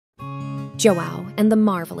Joao and the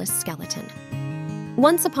Marvelous Skeleton.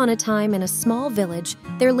 Once upon a time in a small village,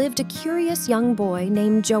 there lived a curious young boy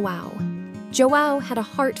named Joao. Joao had a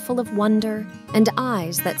heart full of wonder and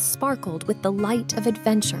eyes that sparkled with the light of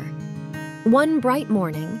adventure. One bright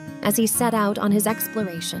morning, as he set out on his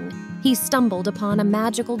exploration, he stumbled upon a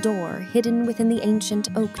magical door hidden within the ancient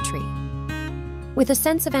oak tree. With a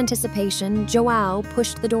sense of anticipation, Joao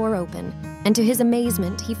pushed the door open, and to his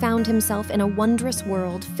amazement, he found himself in a wondrous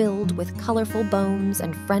world filled with colorful bones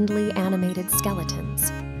and friendly animated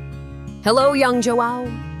skeletons. "Hello, young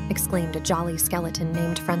Joao!" exclaimed a jolly skeleton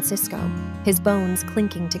named Francisco, his bones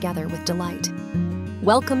clinking together with delight.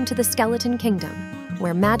 "Welcome to the Skeleton Kingdom,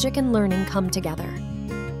 where magic and learning come together."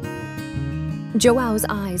 Joao's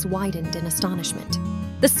eyes widened in astonishment.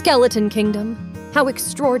 "The Skeleton Kingdom? How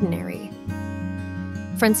extraordinary!"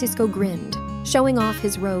 Francisco grinned, showing off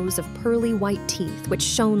his rows of pearly white teeth which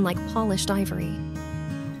shone like polished ivory.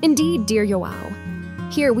 "Indeed, dear Joao.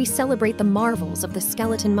 Here we celebrate the marvels of the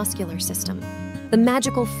skeleton-muscular system, the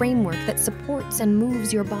magical framework that supports and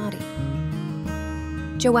moves your body."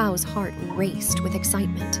 Joao's heart raced with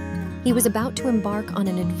excitement. He was about to embark on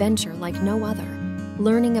an adventure like no other,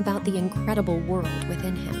 learning about the incredible world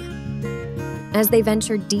within him. As they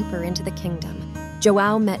ventured deeper into the kingdom,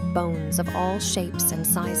 Joao met bones of all shapes and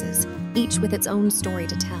sizes, each with its own story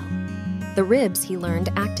to tell. The ribs, he learned,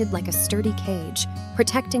 acted like a sturdy cage,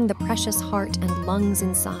 protecting the precious heart and lungs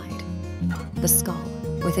inside. The skull,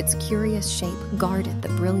 with its curious shape, guarded the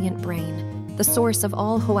brilliant brain, the source of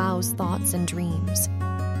all Joao's thoughts and dreams.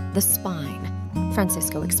 The spine,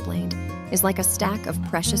 Francisco explained, is like a stack of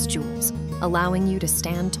precious jewels, allowing you to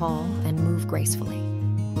stand tall and move gracefully.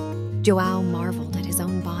 Joao marveled at his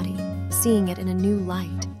own body, seeing it in a new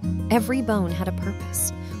light. Every bone had a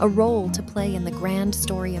purpose, a role to play in the grand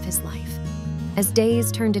story of his life. As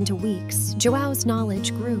days turned into weeks, Joao's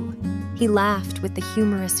knowledge grew. He laughed with the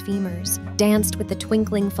humorous femurs, danced with the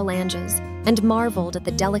twinkling phalanges, and marveled at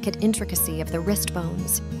the delicate intricacy of the wrist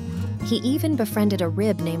bones. He even befriended a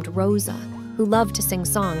rib named Rosa, who loved to sing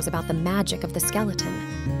songs about the magic of the skeleton.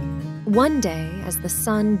 One day, as the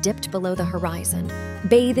sun dipped below the horizon,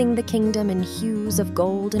 bathing the kingdom in hues of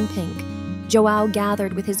gold and pink, Joao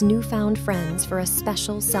gathered with his newfound friends for a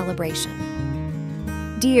special celebration.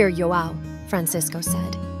 "Dear Joao," Francisco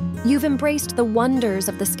said, "you've embraced the wonders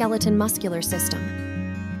of the skeleton-muscular system.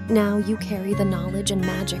 Now you carry the knowledge and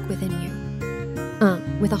magic within you."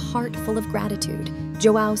 With a heart full of gratitude,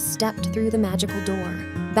 Joao stepped through the magical door,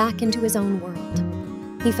 back into his own world.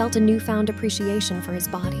 He felt a newfound appreciation for his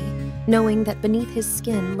body, knowing that beneath his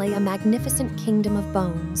skin lay a magnificent kingdom of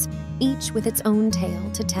bones, each with its own tale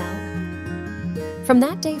to tell. From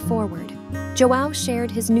that day forward, Joao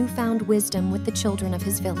shared his newfound wisdom with the children of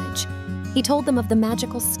his village. He told them of the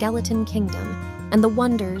magical skeleton kingdom and the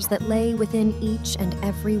wonders that lay within each and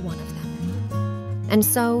every one of them. And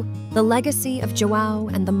so, the legacy of Joao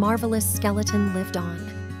and the marvelous skeleton lived on,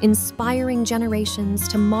 inspiring generations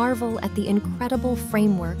to marvel at the incredible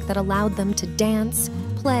framework that allowed them to dance,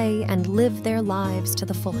 play, and live their lives to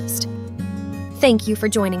the fullest. Thank you for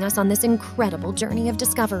joining us on this incredible journey of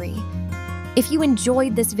discovery. If you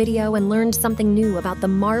enjoyed this video and learned something new about the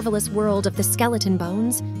marvelous world of the skeleton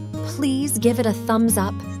bones, please give it a thumbs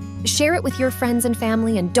up, share it with your friends and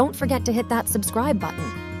family, and don't forget to hit that subscribe button.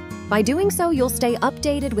 By doing so, you'll stay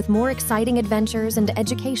updated with more exciting adventures and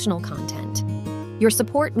educational content. Your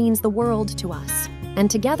support means the world to us,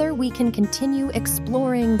 and together we can continue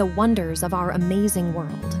exploring the wonders of our amazing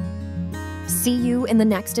world. See you in the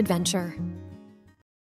next adventure.